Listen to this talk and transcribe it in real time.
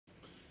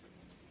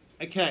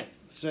Okay,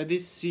 so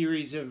this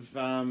series of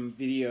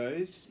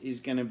videos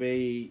is going to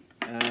be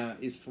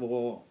is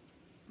for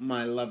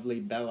my lovely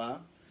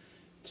Bella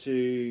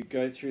to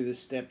go through the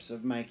steps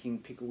of making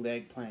pickled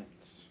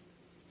eggplants.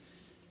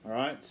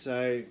 Alright,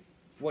 so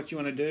what you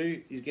want to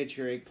do is get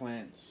your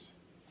eggplants.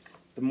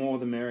 The more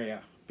the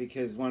merrier,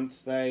 because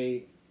once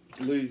they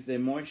lose their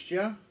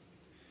moisture,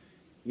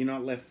 you're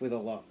not left with a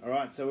lot.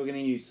 Alright, so we're going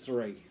to use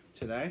 3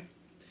 today.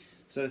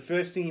 So the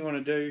first thing you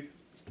want to do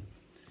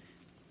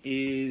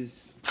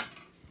is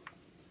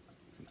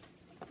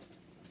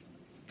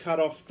cut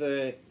off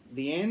the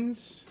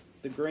ends,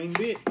 the green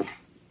bit.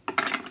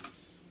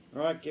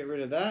 Alright, get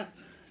rid of that.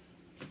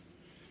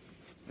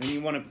 And you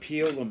want to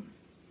peel them.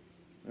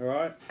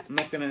 Alright, I'm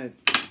not gonna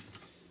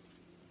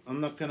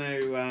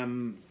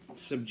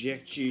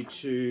subject you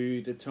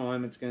to the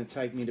time it's going to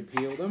take me to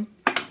peel them.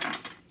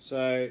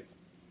 So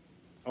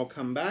I'll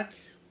come back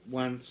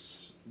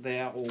once they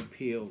are all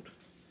peeled.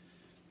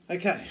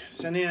 Okay,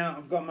 so now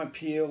I've got my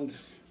peeled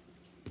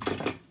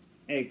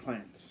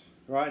eggplants.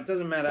 Right, it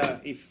doesn't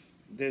matter if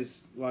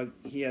there's, like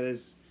here,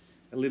 there's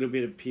a little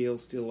bit of peel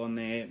still on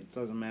there. It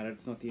doesn't matter,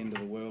 it's not the end of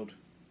the world.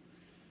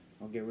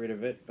 I'll get rid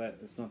of it, but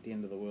it's not the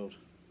end of the world.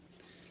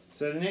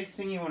 So the next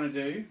thing you want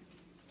to do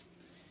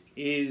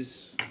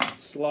is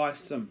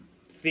slice them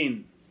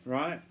thin,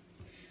 right?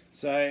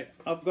 So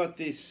I've got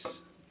this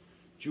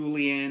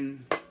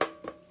julienne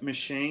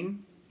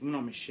machine, well,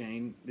 not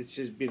machine, it's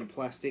just a bit of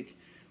plastic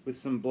with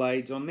some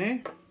blades on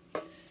there,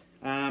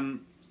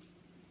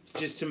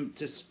 just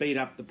to speed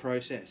up the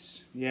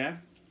process. Yeah,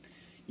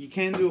 you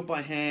can do it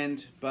by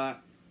hand, but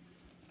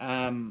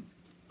I'm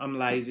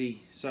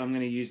lazy, so I'm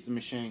going to use the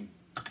machine.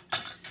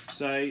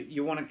 So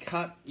you want to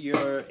cut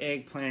your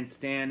eggplants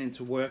down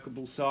into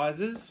workable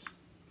sizes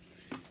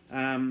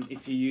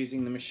if you're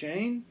using the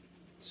machine.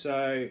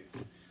 So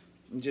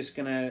I'm just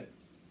going to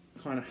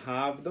kind of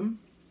halve them.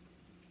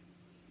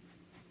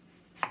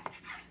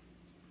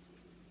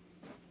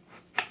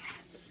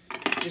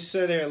 Just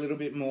so they're a little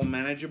bit more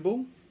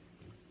manageable.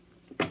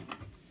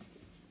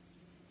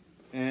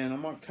 And I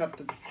might cut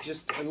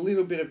just a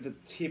little bit of the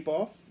tip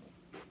off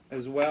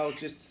as well,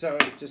 just so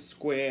it's a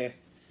square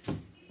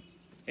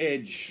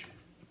edge,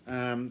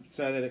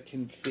 so that it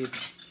can fit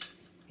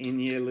in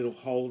your little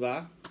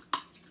holder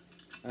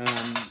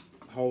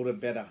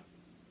better.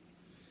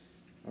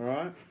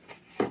 Alright,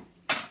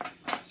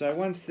 so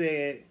once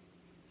they're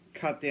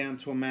cut down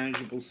to a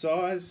manageable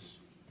size,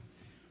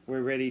 we're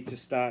ready to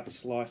start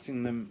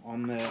slicing them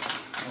on the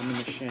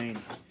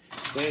machine.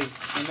 There's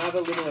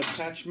another little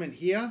attachment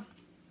here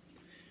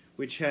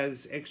which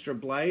has extra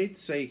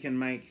blades, so you can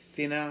make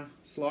thinner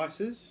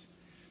slices.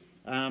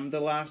 The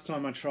last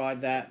time I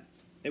tried that,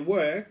 it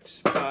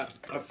worked, but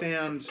I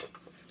found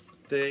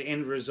the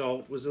end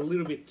result was a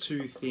little bit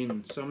too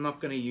thin, so I'm not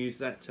going to use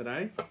that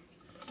today.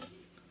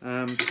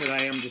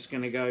 Today I'm just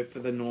going to go for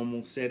the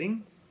normal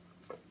setting.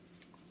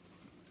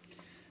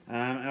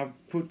 I've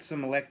put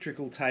some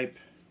electrical tape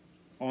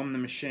on the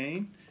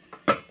machine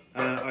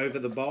over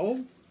the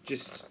bowl,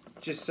 just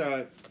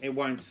so it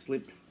won't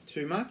slip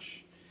too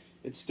much.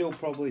 It still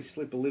probably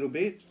slip a little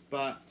bit,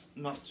 but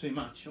not too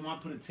much. I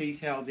might put a tea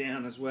towel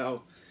down as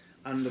well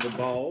under the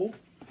bowl,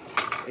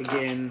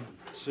 again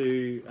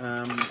to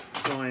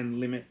try and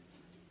limit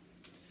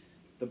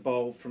the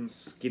bowl from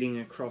skidding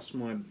across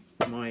my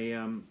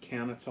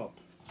countertop.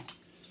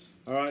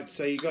 Alright,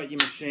 so you got your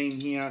machine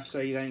here, so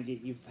you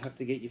have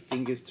to get your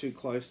fingers too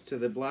close to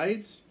the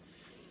blades.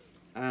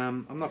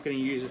 I'm not going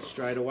to use it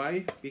straight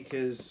away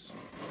because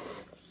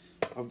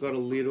I've got a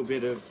little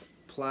bit of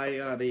play.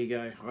 Oh, there you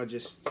go. I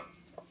just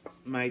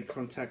made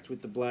contact with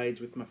the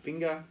blades with my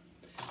finger,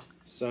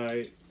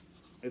 so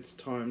it's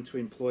time to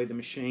employ the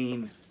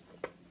machine.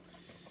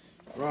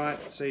 Right,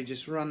 so you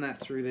just run that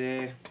through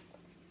there.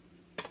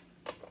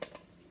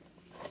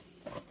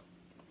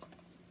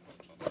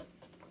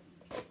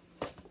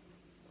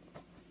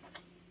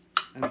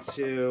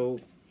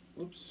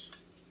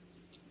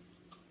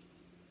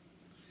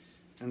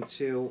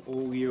 Until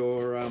all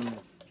your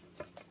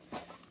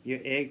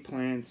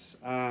eggplants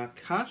are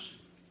cut.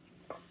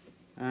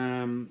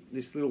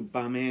 This little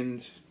bum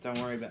end, don't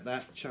worry about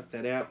that, chuck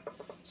that out.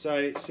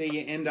 So see,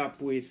 you end up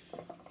with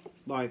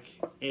like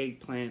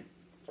eggplant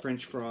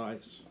French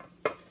fries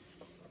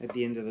at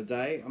the end of the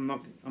day. I'm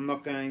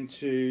not going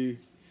to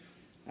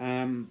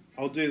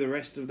I'll do the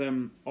rest of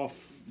them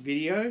off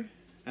video,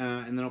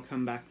 and then I'll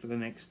come back for the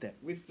next step.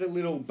 With the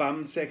little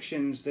bum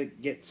sections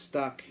that get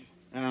stuck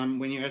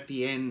when you're at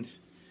the end,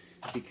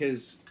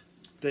 because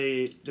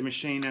the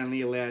machine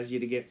only allows you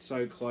to get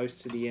so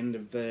close to the end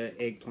of the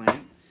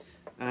eggplant,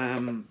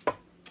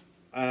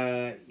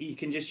 you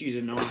can just use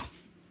a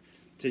knife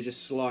to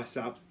just slice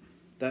up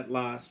that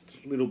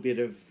last little bit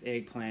of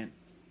eggplant.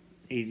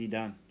 Easy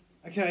done.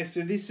 Okay,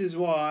 so this is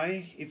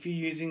why, if you're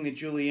using the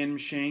julienne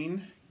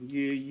machine,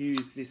 you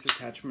use this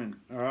attachment,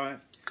 alright?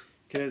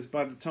 Because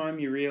by the time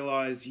you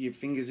realise your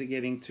fingers are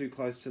getting too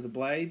close to the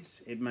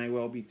blades, it may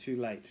well be too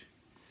late.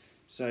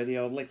 So the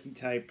old lecky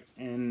tape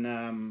and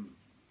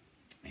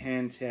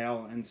hand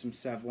towel and some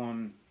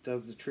Savlon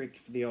does the trick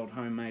for the old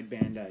homemade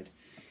Band-Aid.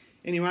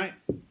 Anyway,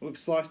 we've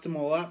sliced them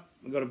all up.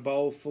 We've got a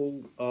bowl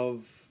full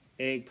of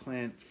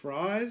eggplant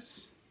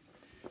fries,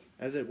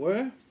 as it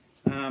were,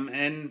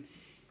 and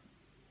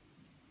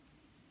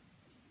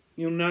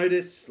you'll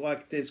notice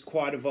like there's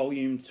quite a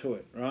volume to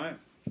it, right?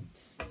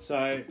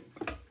 So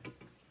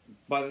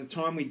by the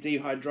time we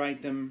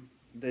dehydrate them,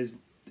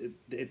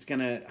 it's going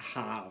to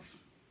halve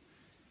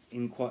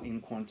in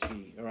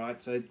quantity, all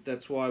right? So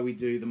that's why we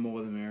do the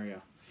more the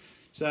merrier.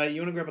 So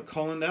you want to grab a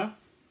colander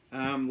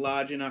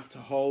large enough to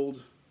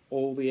hold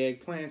all the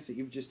eggplants that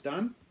you've just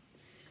done,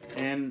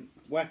 and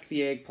whack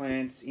the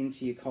eggplants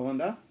into your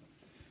colander,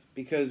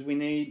 because we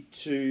need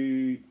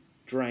to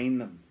drain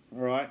them,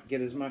 all right?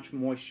 Get as much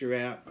moisture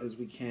out as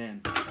we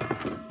can.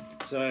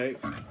 So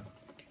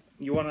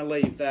you want to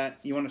leave that,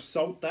 you want to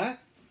salt that.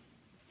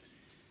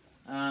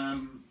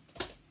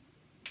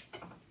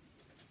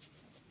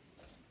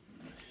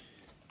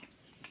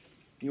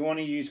 You want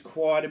to use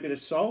quite a bit of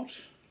salt,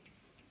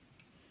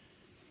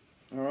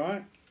 all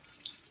right?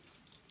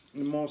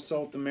 The more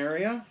salt the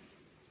merrier.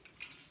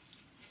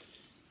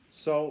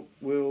 Salt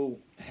will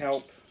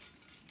help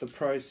the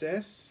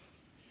process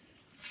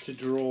to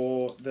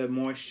draw the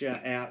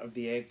moisture out of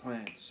the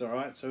eggplants, all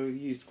right? So we've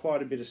used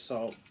quite a bit of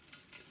salt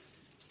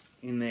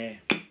in there,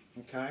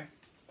 okay?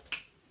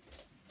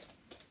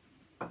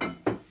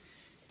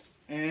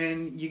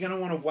 And you're going to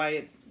want to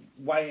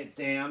weigh it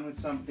down with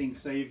something,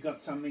 so you've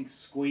got something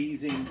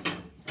squeezing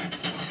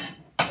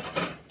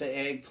the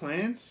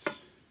eggplants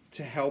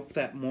to help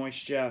that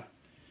moisture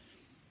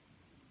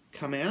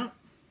come out.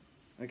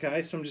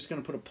 Okay, so I'm just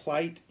going to put a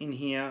plate in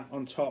here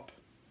on top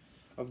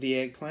of the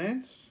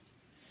eggplants.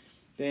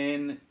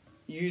 Then,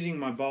 using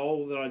my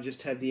bowl that I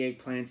just had the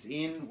eggplants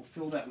in, we'll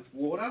fill that with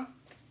water.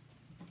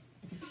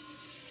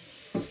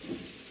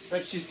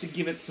 That's just to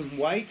give it some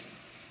weight,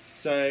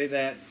 so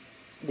that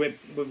we're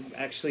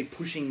actually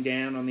pushing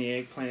down on the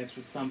eggplants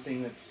with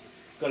something that's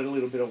got a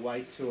little bit of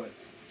weight to it.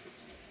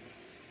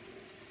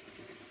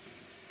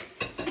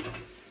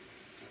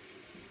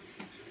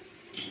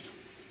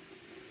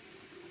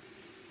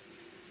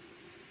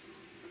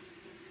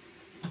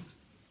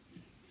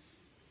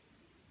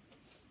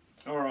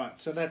 Alright,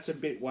 so that's a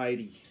bit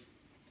weighty.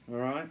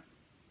 Alright?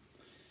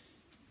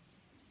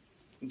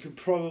 You could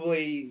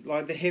probably,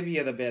 like, the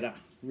heavier the better,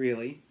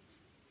 really.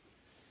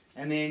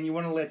 And then you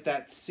want to let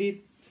that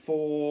sit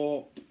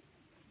for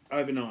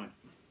overnight.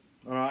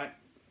 Alright?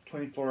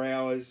 24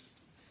 hours.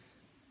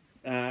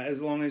 As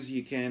long as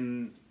you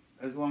can,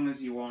 as long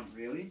as you want,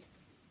 really.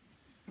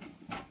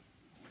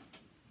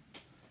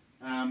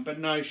 But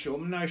no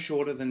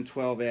shorter than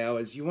 12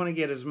 hours. You want to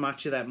get as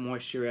much of that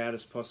moisture out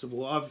as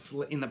possible. I've,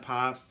 in the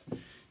past,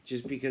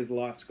 just because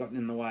life's gotten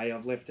in the way,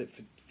 I've left it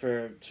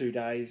for 2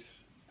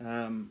 days,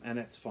 and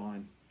it's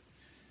fine.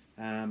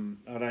 I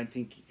don't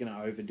think you're going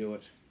to overdo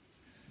it.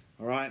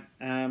 Alright,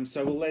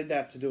 so we'll leave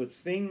that to do its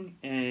thing,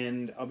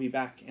 and I'll be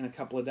back in a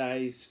couple of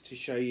days to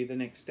show you the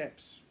next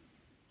steps.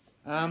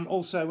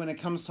 Also, when it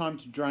comes time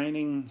to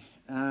draining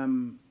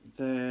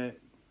the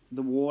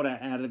water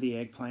out of the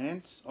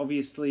eggplants,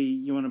 obviously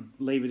you want to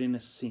leave it in a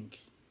sink.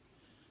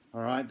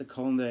 Alright, the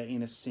colander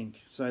in a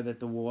sink, so that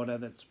the water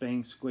that's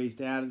being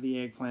squeezed out of the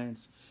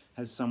eggplants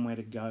has somewhere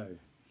to go.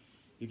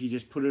 If you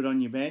just put it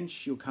on your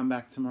bench, you'll come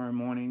back tomorrow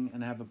morning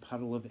and have a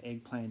puddle of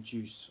eggplant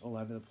juice all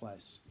over the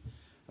place.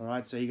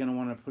 Alright, so you're going to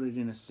want to put it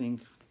in a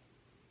sink,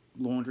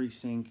 laundry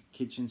sink,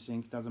 kitchen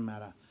sink, doesn't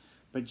matter.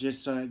 But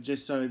just so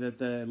that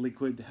the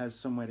liquid has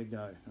somewhere to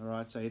go.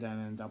 Alright, so you don't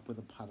end up with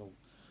a puddle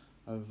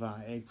of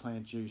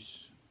eggplant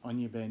juice on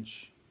your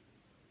bench.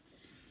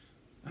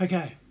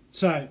 Okay,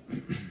 so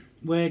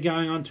we're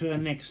going on to our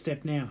next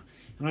step now.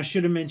 And I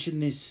should have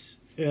mentioned this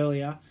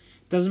earlier.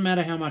 It doesn't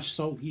matter how much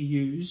salt you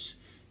use,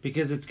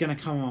 because it's going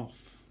to come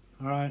off.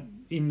 Alright,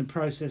 in the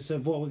process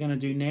of what we're going to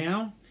do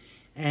now.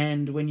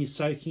 And when you're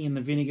soaking in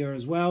the vinegar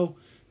as well,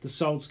 the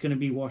salt's going to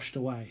be washed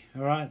away.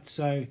 All right,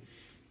 so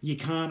you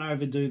can't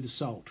overdo the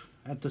salt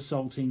at the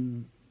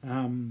salting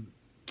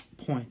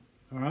point.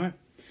 All right,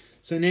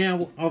 so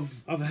now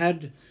I've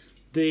had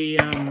the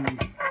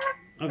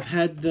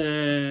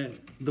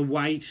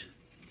weight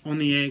on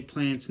the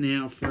eggplants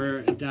now for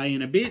a day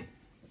and a bit.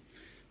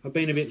 I've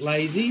been a bit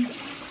lazy,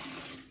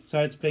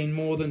 so it's been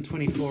more than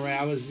 24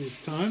 hours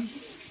this time.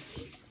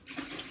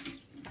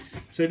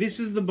 So this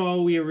is the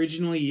bowl we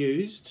originally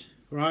used,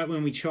 right,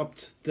 when we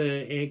chopped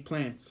the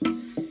eggplants.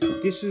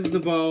 This is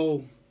the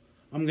bowl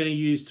I'm going to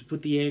use to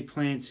put the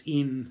eggplants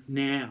in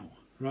now,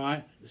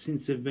 right,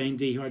 since they've been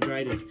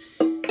dehydrated.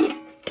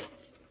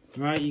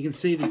 Right, you can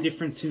see the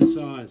difference in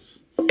size.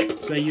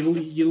 So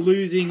you're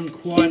losing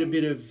quite a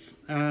bit of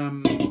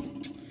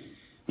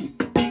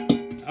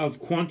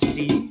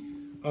quantity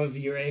of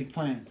your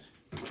eggplant.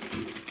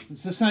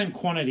 It's the same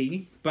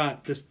quantity,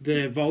 but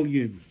the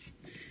volume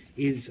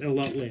is a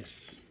lot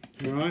less.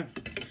 All right,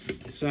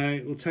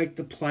 so we'll take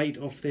the plate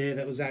off there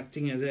that was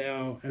acting as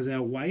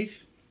our weight.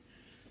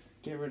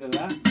 Get rid of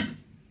that,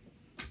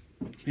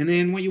 and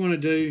then what you want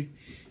to do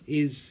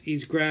is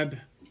grab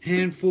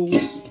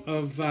handfuls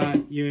of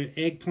your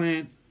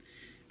eggplant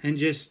and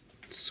just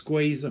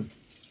squeeze them.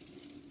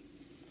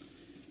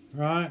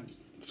 Right,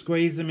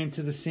 squeeze them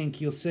into the sink.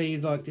 You'll see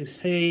like there's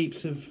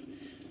heaps of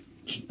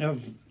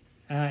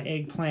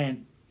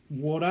eggplant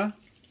water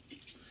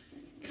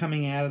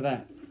coming out of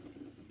that.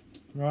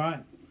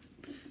 Right,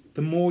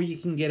 the more you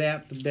can get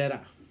out, the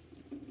better.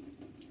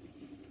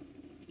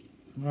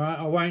 Right,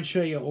 I won't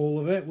show you all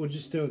of it. We'll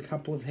just do a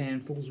couple of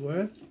handfuls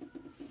worth.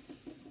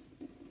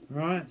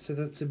 Right, so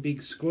that's a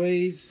big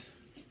squeeze.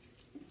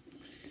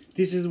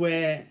 This is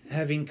where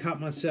having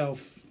cut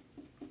myself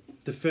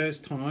the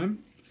first time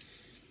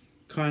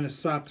kind of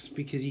sucks,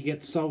 because you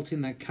get salt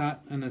in that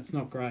cut and it's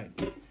not great.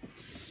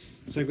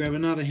 So grab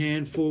another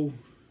handful.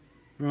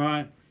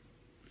 Right,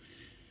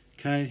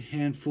 okay,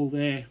 handful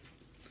there,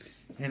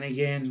 and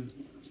again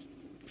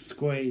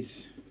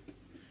squeeze.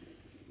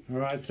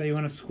 Alright, so you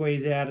want to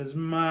squeeze out as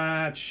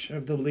much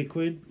of the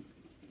liquid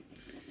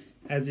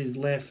as is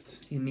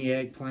left in the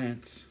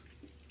eggplants,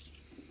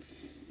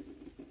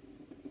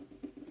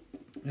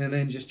 and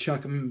then just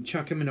chuck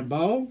them in a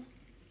bowl.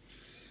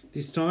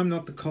 This time,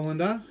 not the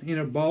colander, in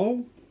a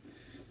bowl,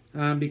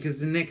 because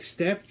the next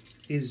step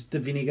is the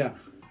vinegar.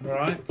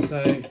 Alright,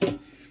 so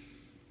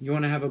you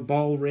want to have a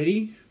bowl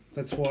ready.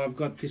 That's why I've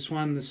got this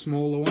one, the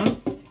smaller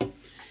one.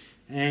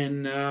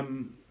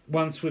 And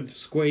once we've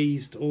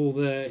squeezed all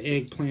the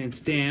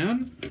eggplants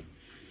down,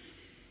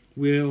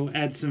 we'll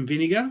add some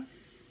vinegar.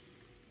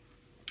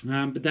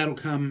 But that'll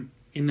come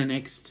in the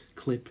next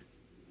clip.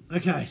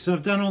 Okay, so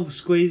I've done all the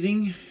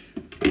squeezing.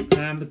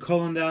 The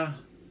colander,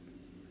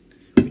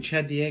 which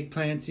had the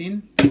eggplants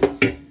in,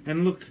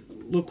 and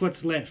look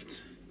what's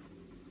left.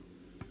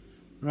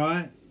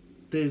 Right,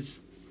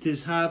 there's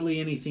hardly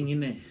anything in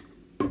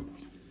there.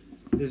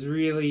 There's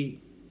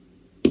really,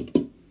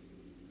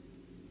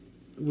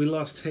 we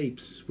lost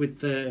heaps with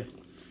the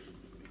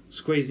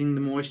squeezing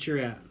the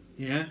moisture out.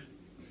 Yeah,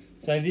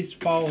 so this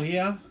bowl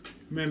here,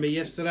 remember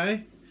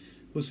yesterday,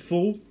 was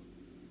full,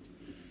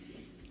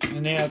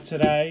 and now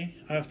today,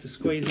 after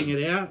squeezing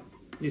it out,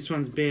 this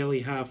one's barely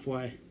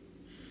halfway.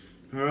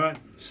 Alright,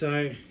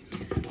 so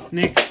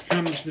next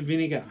comes the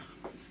vinegar.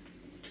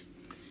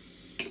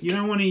 You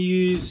don't want to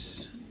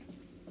use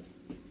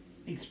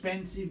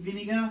expensive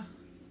vinegar.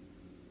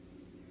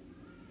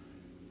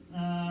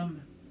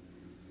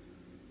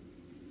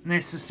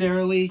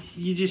 Necessarily,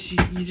 you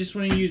just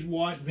want to use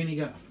white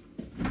vinegar.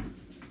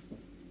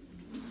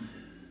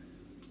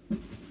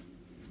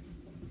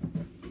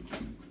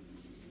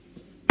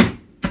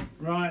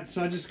 Right,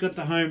 so I just got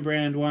the home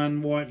brand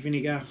one, white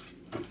vinegar.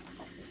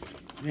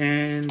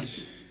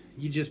 And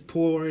you just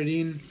pour it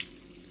in.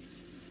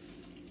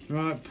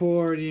 Right,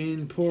 pour it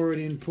in, pour it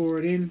in, pour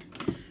it in,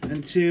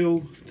 until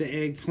the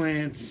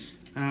eggplants,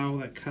 oh,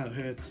 that cut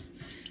hurts.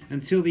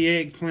 Until the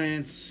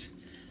eggplants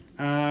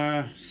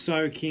are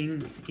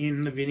soaking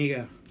in the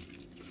vinegar.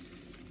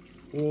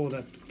 Oh,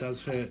 that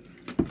does hurt.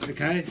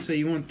 Okay, so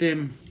you want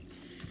them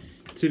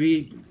to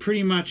be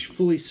pretty much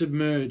fully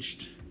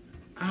submerged.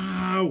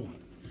 Ow!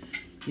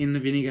 In the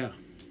vinegar.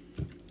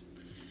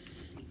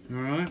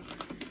 Alright,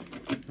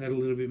 add a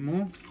little bit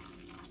more.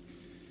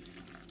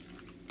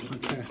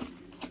 Okay.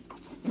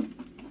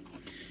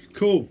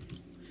 Cool.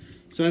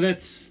 So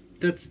that's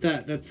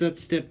that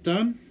step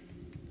done.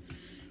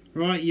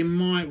 Right, you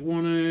might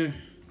want to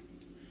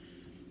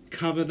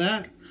cover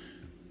that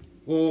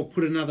or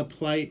put another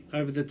plate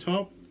over the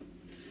top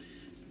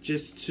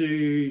just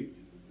to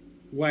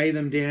weigh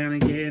them down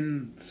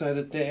again so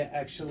that they're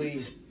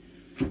actually,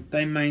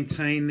 they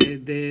maintain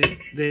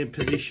their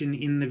position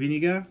in the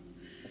vinegar.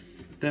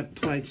 That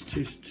plate's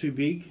too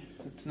big.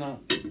 It's not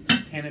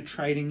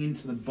penetrating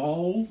into the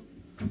bowl.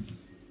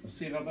 Let's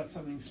see if I've got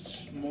something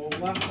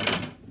smaller.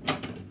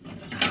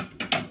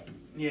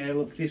 Yeah,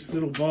 look, this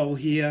little bowl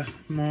here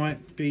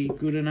might be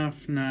good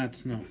enough. No,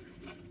 it's not.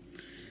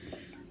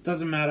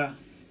 Doesn't matter.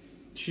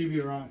 Should be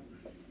right.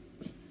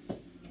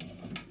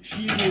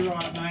 Should be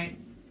right, mate.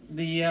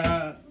 The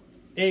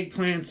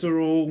eggplants are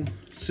all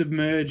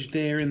submerged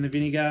there in the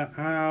vinegar.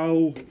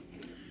 Oh,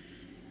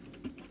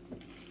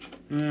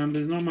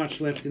 there's not much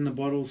left in the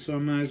bottle, so I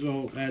may as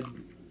well add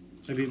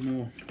a bit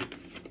more.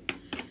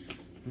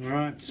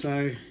 Alright,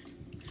 so,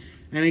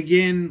 and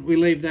again, we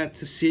leave that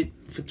to sit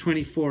for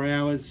 24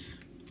 hours.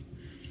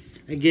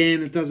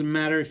 Again, it doesn't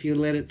matter if you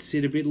let it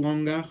sit a bit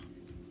longer.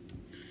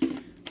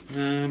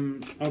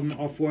 I'm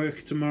off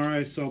work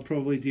tomorrow, so I'll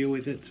probably deal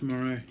with it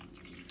tomorrow.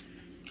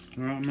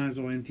 Alright, I might as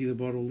well empty the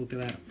bottle, look at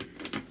that.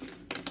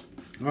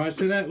 Alright,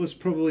 so that was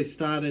probably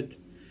started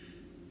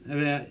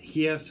about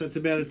here, so it's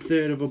about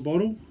 1/3 of a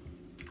bottle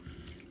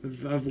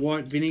of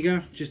white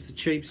vinegar, just the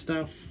cheap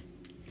stuff.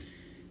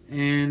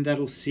 And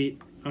that'll sit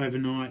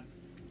overnight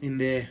in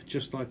there,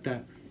 just like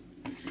that.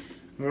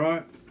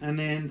 Alright, and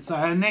then, so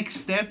our next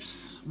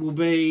steps will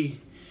be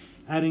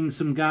adding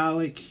some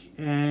garlic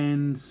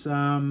and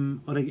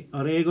some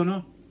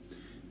oregano.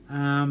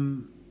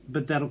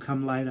 But that'll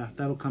come later,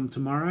 that'll come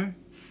tomorrow.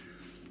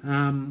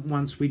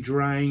 Once we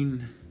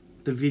drain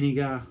the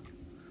vinegar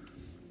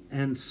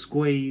and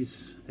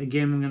squeeze,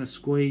 again we're going to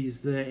squeeze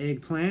the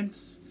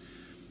eggplants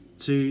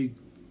to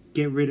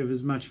get rid of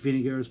as much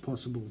vinegar as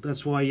possible.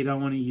 That's why you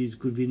don't want to use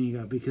good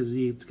vinegar, because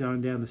it's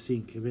going down the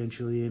sink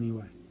eventually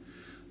anyway.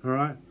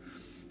 Alright,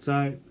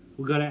 so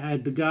we've got to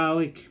add the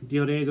garlic, the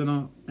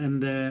oregano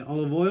and the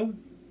olive oil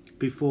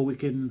before we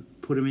can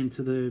put them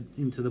into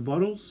the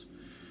bottles,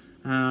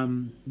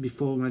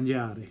 before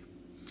mangiare.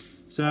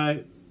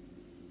 So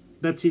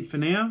that's it for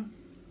now.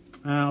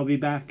 I'll be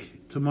back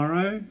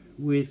tomorrow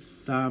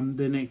with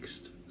the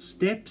next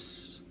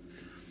steps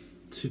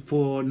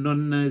for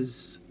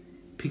Nonna's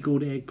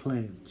pickled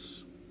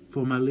eggplants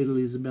for my little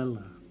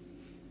Isabella.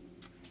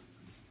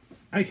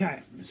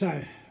 Okay,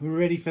 so we're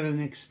ready for the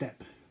next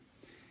step.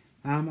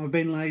 I've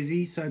been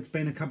lazy, so it's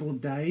been a couple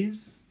of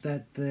days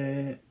that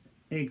the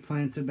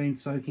eggplants have been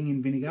soaking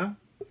in vinegar.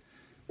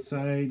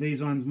 So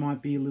these ones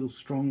might be a little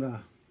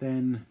stronger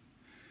than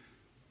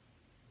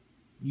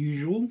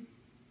usual,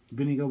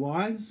 vinegar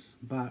wise,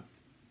 but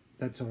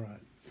that's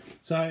alright.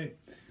 So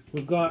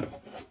we've got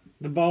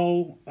the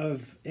bowl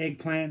of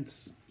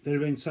eggplants that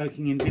have been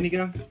soaking in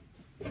vinegar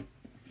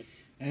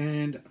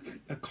and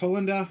a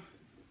colander,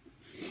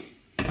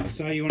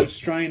 so you want to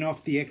strain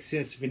off the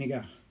excess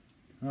vinegar.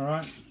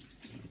 Alright,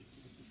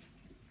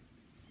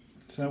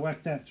 so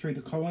whack that through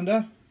the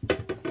colander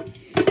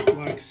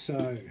like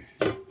so.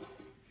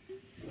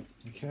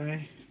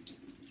 Okay,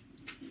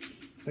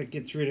 that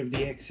gets rid of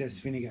the excess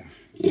vinegar.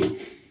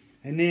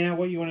 And now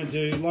what you want to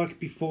do, like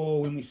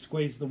before when we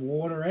squeeze the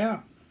water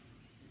out,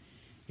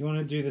 you want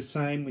to do the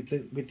same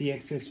with the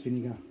excess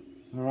vinegar.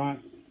 Alright,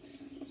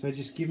 so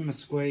just give them a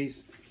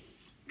squeeze.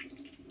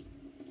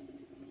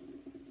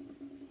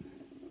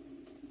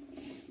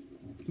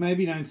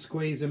 Maybe don't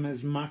squeeze them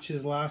as much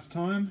as last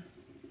time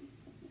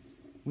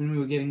when we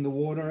were getting the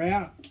water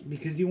out,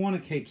 because you want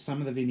to keep some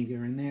of the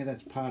vinegar in there.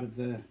 That's part of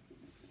the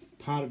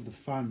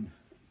fun.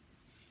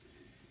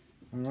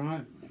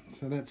 Alright,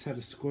 so that's how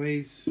to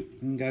squeeze,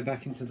 and go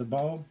back into the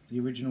bowl, the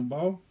original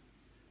bowl.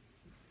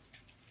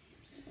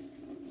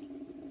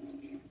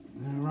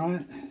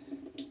 Alright,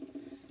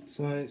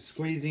 so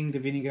squeezing the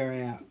vinegar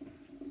out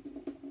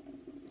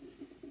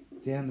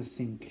down the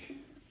sink.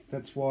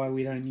 That's why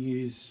we don't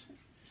use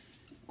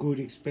good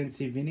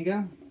expensive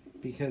vinegar,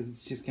 because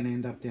it's just going to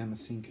end up down the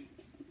sink.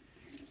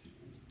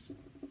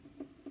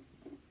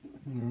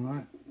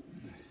 Alright,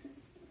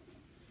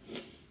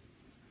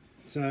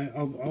 so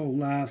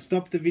I'll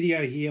stop the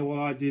video here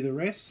while I do the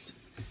rest,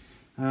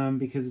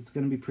 because it's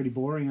going to be pretty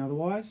boring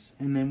otherwise,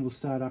 and then we'll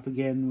start up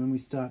again when we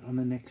start on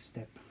the next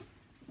step.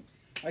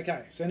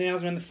 Okay, so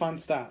now's when the fun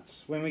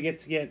starts, when we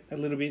get a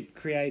little bit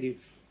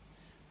creative.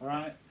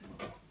 Alright,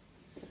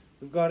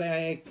 we've got our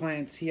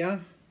eggplants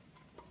here.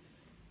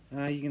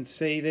 You can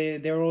see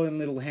they're all in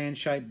little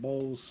hand-shaped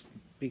balls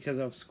because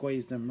I've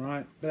squeezed them,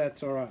 right? But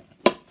that's alright.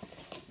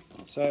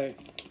 So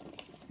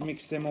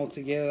mix them all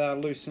together,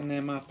 loosen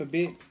them up a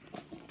bit.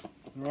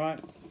 Alright,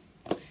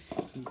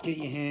 get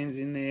your hands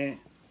in there.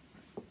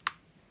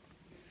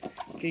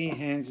 Get your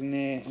hands in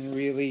there and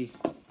really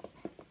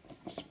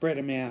spread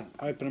them out,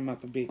 open them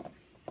up a bit.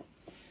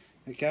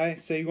 Okay,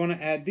 so you want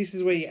to add, this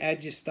is where you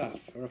add your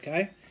stuff,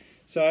 okay?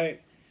 So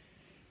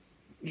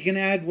you can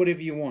add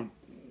whatever you want.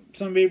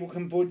 Some people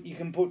you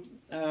can put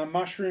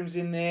mushrooms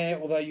in there,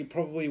 although you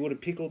probably would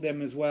have pickled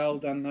them as well,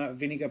 done the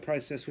vinegar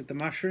process with the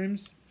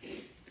mushrooms.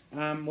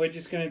 We're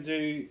just going to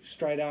do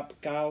straight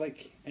up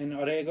garlic and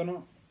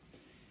oregano.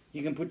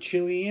 You can put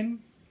chili in,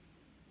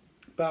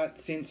 but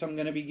since I'm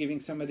going to be giving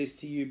some of this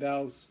to you,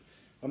 Bells,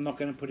 I'm not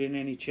going to put in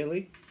any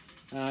chili,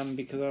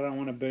 because I don't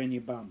want to burn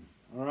your bum.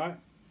 Alright,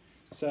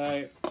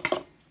 so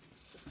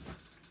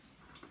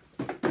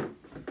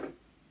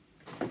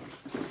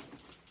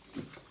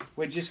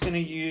we're just going to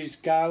use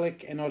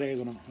garlic and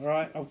oregano.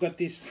 Alright, I've got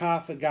this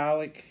half a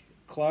garlic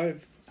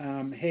clove,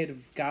 head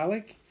of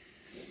garlic,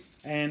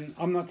 and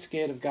I'm not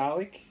scared of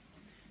garlic,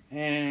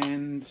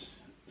 and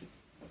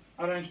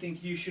I don't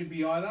think you should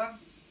be either.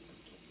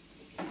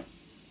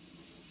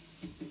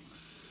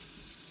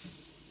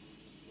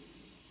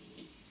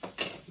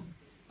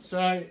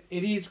 So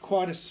it is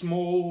quite a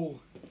small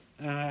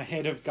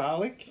head of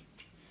garlic,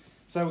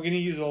 so we're going to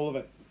use all of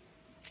it,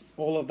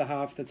 all of the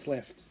half that's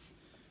left.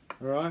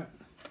 Alright,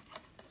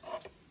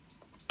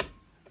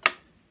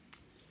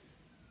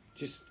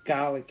 just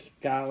garlic,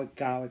 garlic,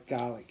 garlic,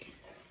 garlic,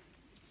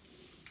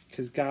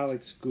 because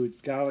garlic's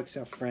good. Garlic's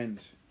our friend.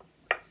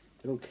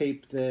 It'll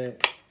keep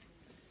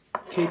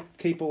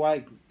keep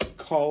away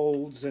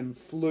colds and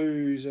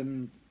flus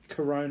and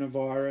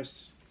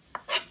coronavirus,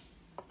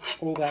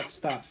 all that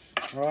stuff.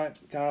 Alright,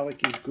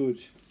 garlic is good.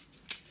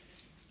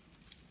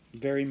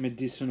 Very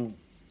medicinal.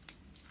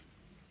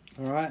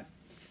 Alright,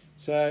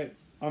 so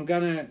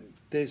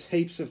there's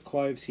heaps of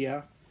cloves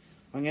here.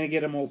 I'm going to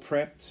get them all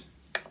prepped,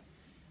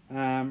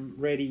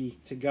 ready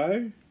to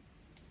go.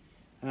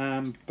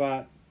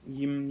 But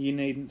you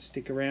needn't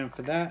stick around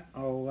for that.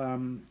 I'll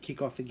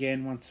kick off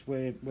again once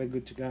we're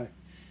good to go. Now,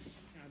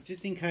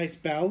 just in case,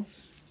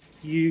 Bells,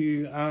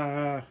 you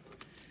are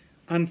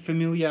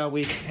unfamiliar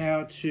with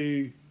how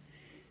to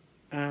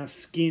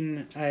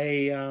skin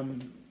a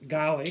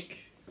garlic,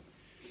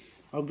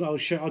 I'll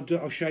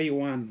show you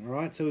one. All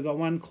right. So we've got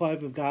 1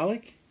 clove of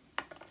garlic.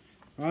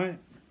 Right.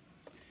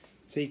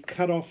 So you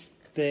cut off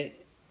the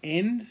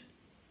end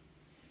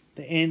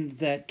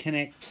that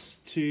connects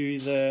to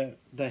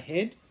the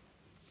head.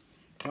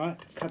 Right.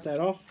 Cut that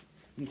off,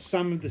 and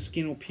some of the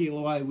skin will peel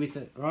away with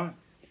it. Right.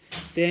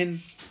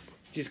 Then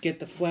just get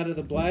the flat of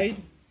the blade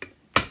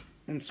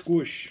and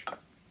squish.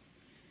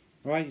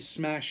 Right. You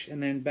smash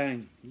and then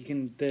bang. You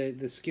can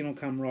the skin will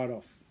come right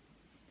off.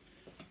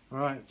 All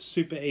right. It's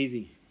super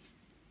easy.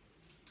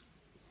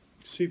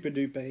 Super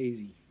duper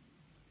easy.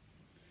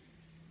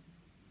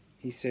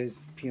 He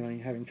says peeling,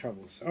 having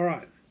troubles. All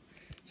right,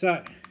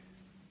 so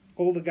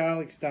all the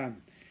garlic's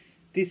done.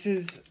 This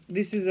is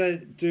a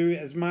do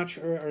as much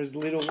or as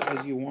little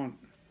as you want.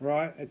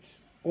 Right,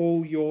 it's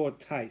all your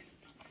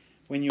taste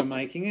when you're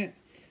making it.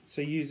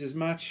 So use as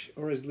much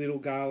or as little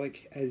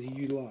garlic as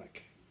you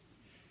like.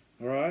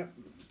 All right,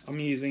 I'm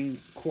using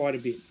quite a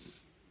bit,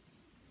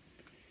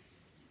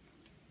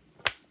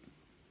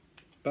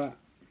 but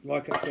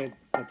like I said,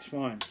 that's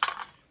fine.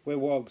 We're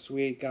wogs,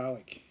 we eat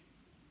garlic.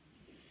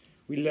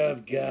 We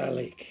love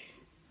garlic.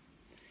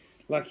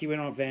 Lucky we're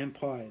not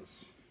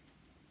vampires.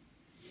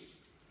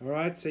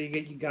 Alright, so you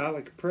get your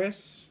garlic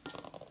press,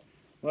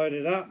 load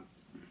it up,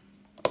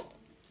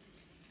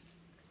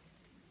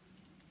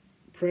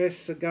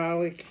 press the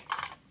garlic,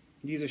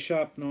 use a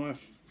sharp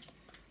knife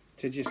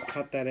to just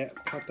cut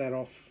that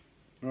off,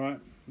 alright,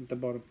 at the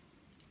bottom.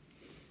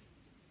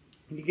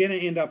 You're going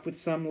to end up with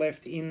some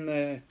left in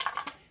the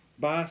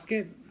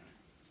basket.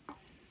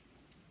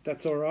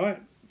 That's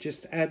alright,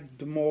 just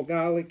add more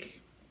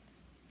garlic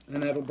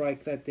and that'll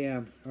break that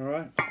down,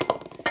 alright?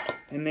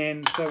 And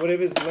then, so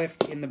whatever's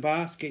left in the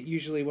basket,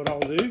 usually what I'll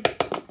do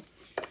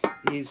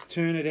is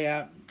turn it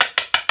out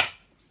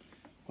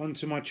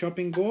onto my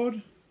chopping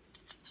board,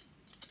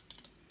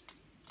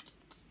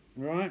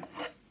 right,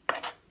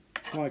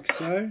 like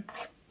so,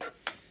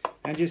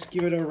 and just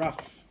give it a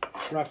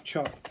rough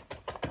chop,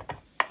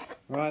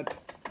 right?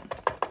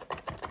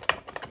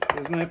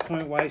 There's no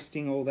point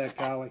wasting all that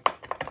garlic.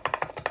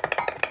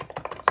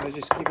 So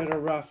just give it a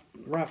rough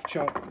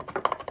chop.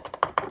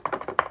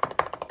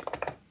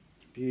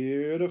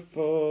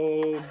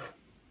 Beautiful.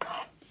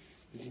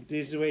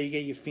 This is where you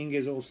get your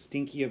fingers all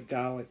stinky of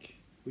garlic,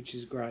 which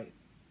is great.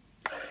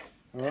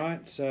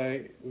 Alright,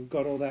 so we've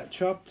got all that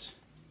chopped.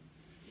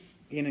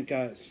 In it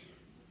goes.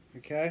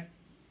 Okay?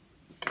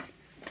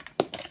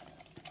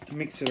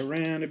 Mix it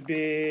around a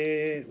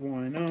bit.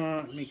 Why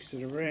not? Mix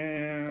it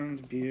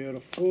around.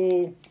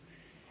 Beautiful.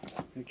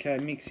 Okay,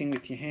 mixing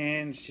with your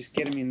hands, just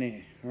get them in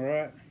there,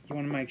 alright? You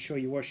want to make sure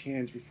you wash your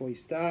hands before you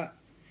start.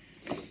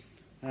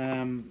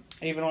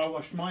 Even I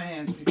wash my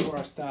hands before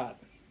I start.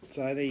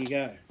 So there you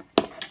go.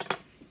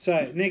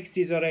 So next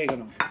is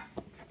oregano.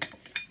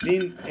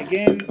 Then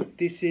again,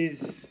 this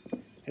is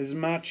as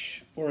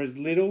much or as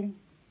little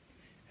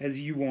as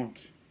you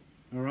want,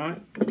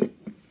 alright?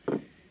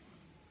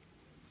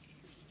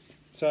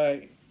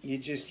 So you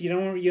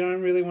don't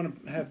really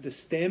want to have the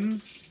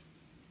stems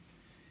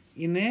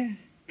in there,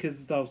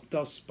 because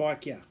they'll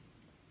spike you.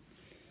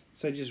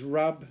 So just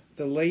rub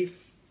the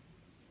leaf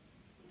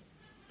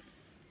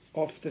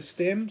off the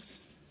stems.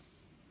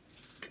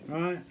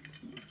 Right.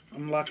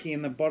 I'm lucky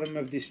in the bottom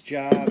of this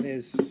jar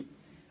there's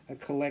a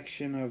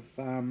collection of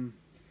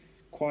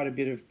quite a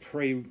bit of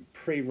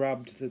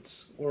pre-rubbed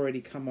that's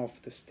already come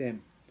off the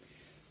stem.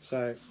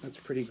 So that's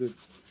pretty good.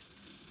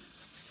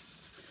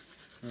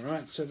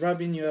 Alright, so rub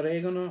in your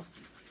oregano.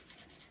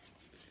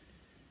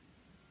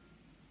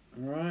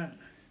 Alright.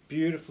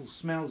 Beautiful,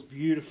 smells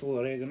beautiful,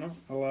 oregano.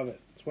 I love it.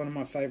 It's one of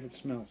my favourite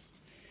smells.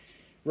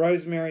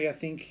 Rosemary, I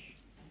think,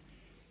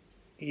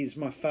 is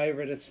my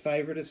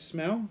favouriteest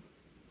smell,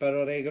 but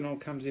oregano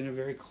comes in a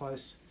very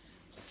close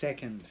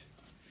second.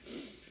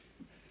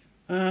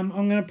 I'm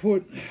going to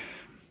put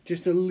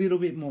just a little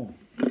bit more.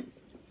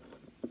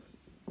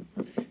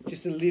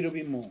 Just a little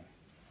bit more.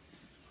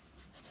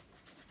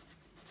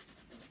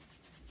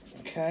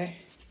 Okay?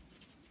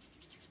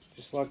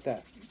 Just like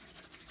that.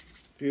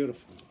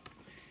 Beautiful.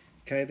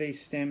 Okay,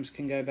 these stems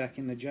can go back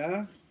in the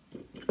jar.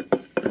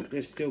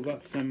 They've still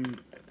got some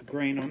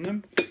green on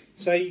them.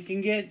 So you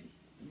can get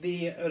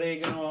the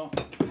oregano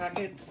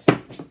packets,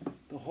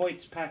 the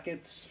Hoyt's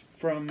packets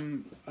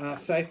from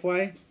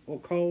Safeway or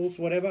Coles,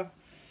 whatever.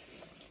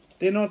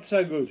 They're not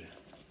so good,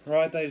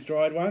 right? Those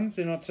dried ones,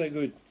 they're not so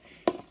good.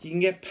 You can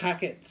get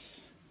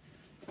packets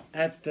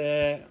at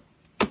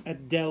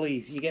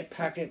delis. You get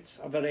packets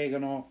of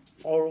oregano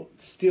or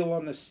still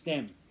on the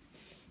stem.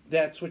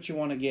 That's what you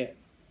want to get.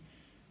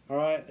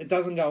 Alright, it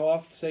doesn't go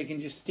off, so you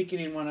can just stick it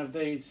in one of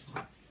these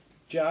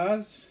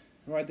jars,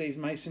 right, these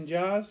mason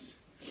jars,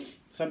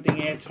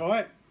 something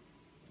airtight,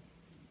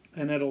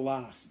 and it'll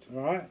last,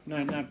 alright,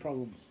 no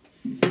problems.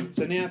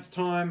 So now it's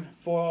time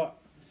for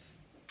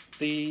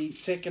the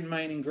second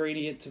main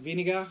ingredient to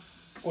vinegar,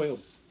 oil,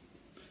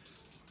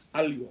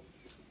 alio.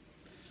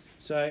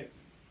 So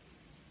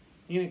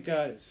in it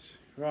goes,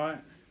 right,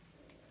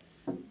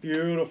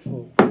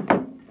 beautiful.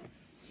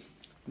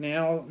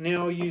 Now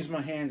I'll use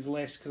my hands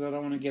less because I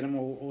don't want to get them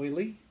all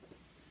oily.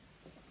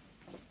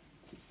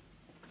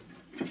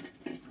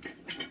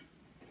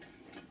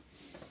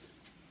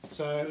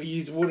 So we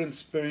use a wooden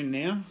spoon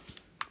now.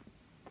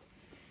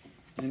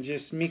 And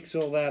just mix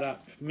all that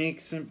up.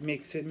 Mix it,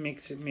 mix it,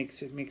 mix it,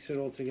 mix it, mix it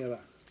all together.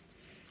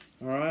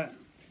 Alright?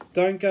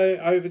 Don't go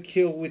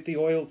overkill with the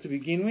oil to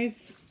begin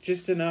with.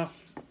 Just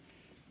enough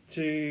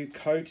to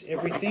coat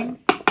everything.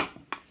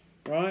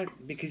 Right?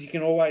 Because you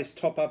can always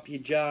top up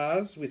your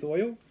jars with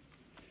oil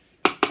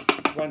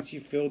once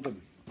you've filled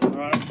them.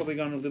 Alright, I've probably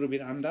gone a little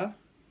bit under.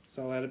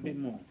 So I'll add a bit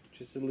more.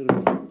 Just a little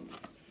bit.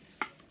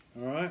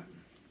 Alright?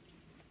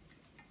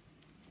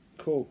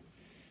 Cool.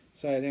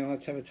 So now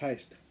let's have a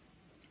taste.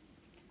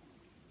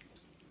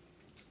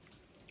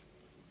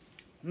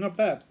 Not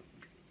bad.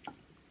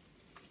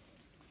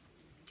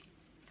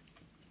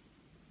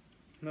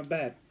 Not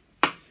bad.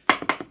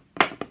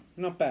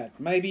 Not bad.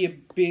 Maybe a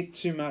bit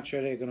too much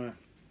oregano,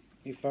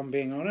 if I'm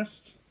being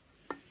honest.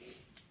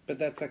 But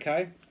that's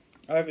okay.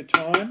 Over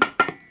time,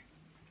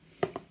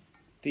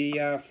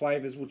 the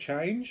flavours will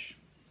change.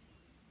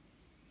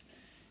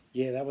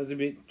 Yeah, that was a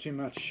bit too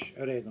much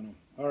oregano.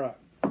 Alright.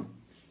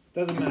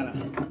 Doesn't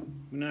matter.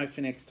 We know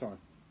for next time.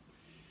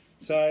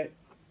 So,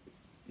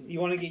 you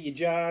want to get your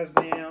jars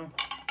now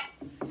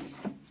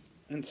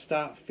and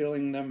start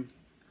filling them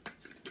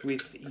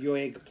with your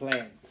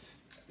eggplant.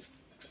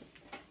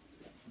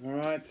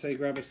 Alright, so you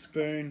grab a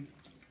spoon,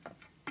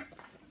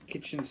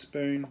 kitchen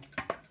spoon,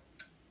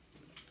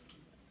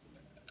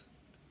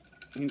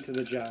 into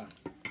the jar.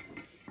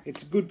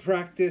 It's good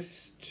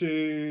practice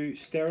to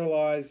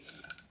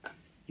sterilise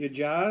your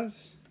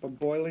jars by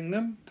boiling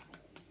them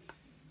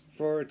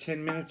for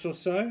 10 minutes or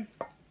so.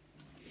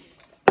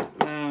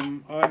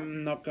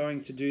 I'm not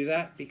going to do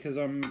that because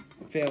I'm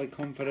fairly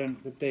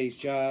confident that these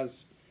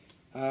jars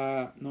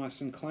are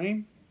nice and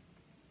clean.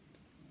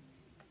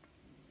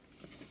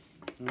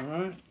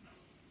 Alright.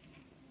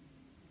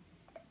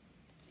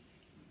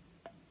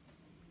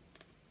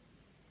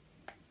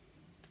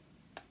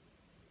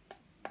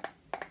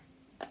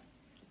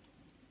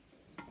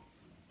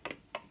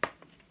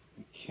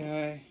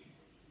 Okay.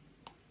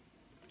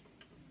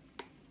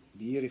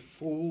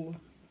 Beautiful.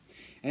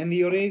 And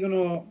the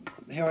oregano,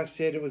 how I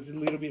said it was a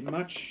little bit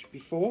much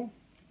before,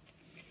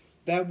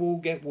 that will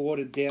get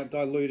watered down,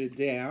 diluted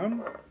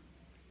down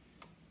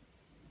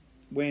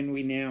when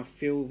we now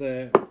fill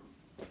the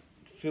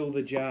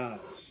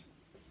jars.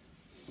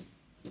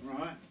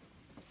 Right.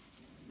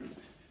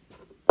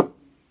 Got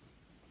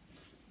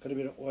a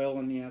bit of oil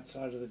on the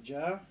outside of the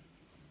jar.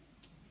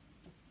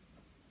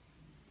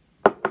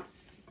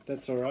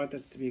 That's all right.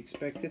 That's to be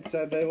expected.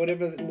 So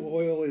whatever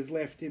oil is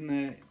left in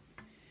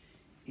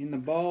the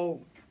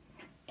bowl,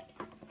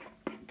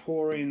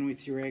 pour in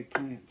with your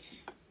eggplants.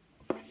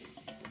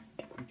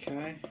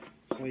 Okay.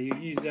 So you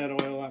use that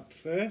oil up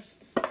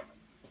first.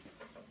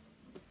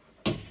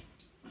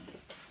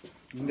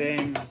 And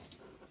then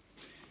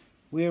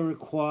we're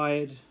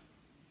required,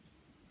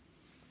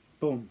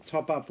 boom,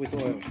 top up with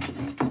oil.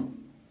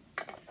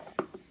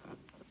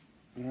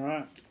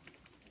 Alright,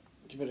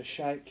 give it a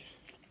shake,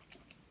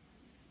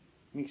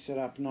 mix it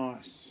up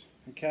nice,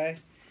 okay?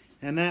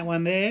 And that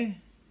one there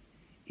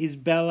is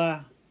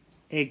Bella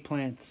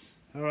eggplants,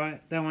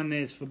 alright? That one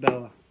there's for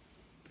Bella,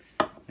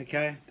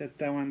 okay?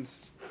 That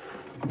one's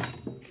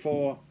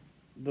for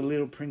the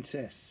little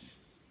princess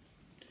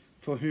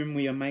for whom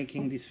we are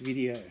making this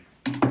video.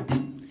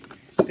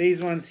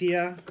 These ones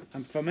here are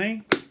for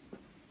me.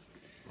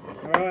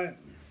 Alright.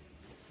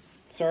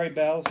 Sorry,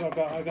 Bells,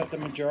 I got the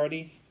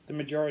majority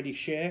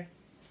share.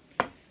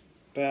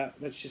 But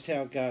that's just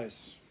how it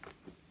goes.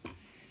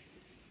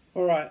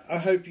 Alright, I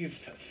hope you've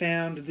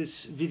found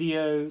this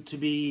video to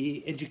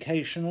be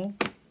educational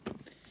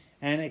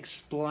and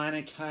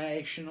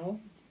explanational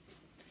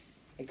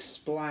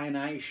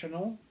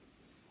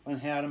on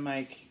how to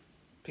make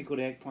pickled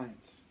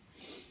eggplants.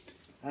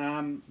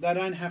 They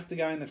don't have to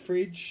go in the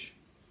fridge.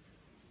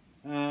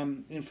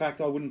 In fact,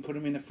 I wouldn't put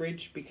them in the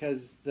fridge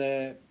because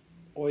the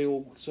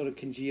oil sort of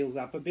congeals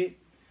up a bit.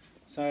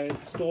 So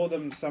store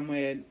them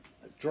somewhere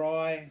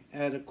dry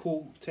at a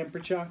cool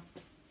temperature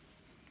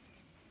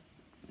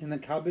in the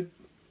cupboard.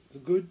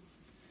 It's good.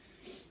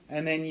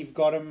 And then you've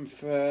got them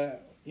for,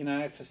 you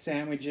know, for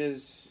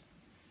sandwiches.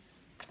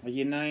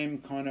 Your name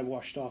kind of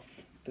washed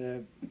off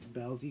the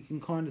bells. You can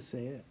kind of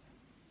see it.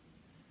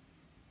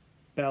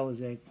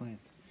 Bella's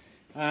eggplants.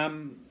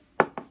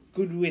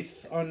 Good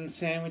with on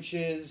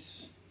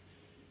sandwiches,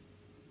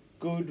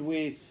 good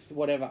with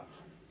whatever,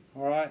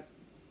 alright?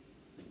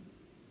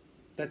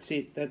 That's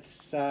it,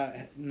 that's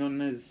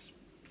Nonna's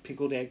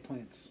pickled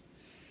eggplants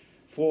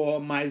for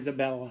my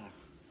Isabella,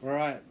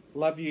 alright?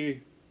 Love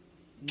you,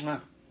 mwah.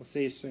 I'll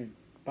see you soon,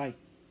 bye.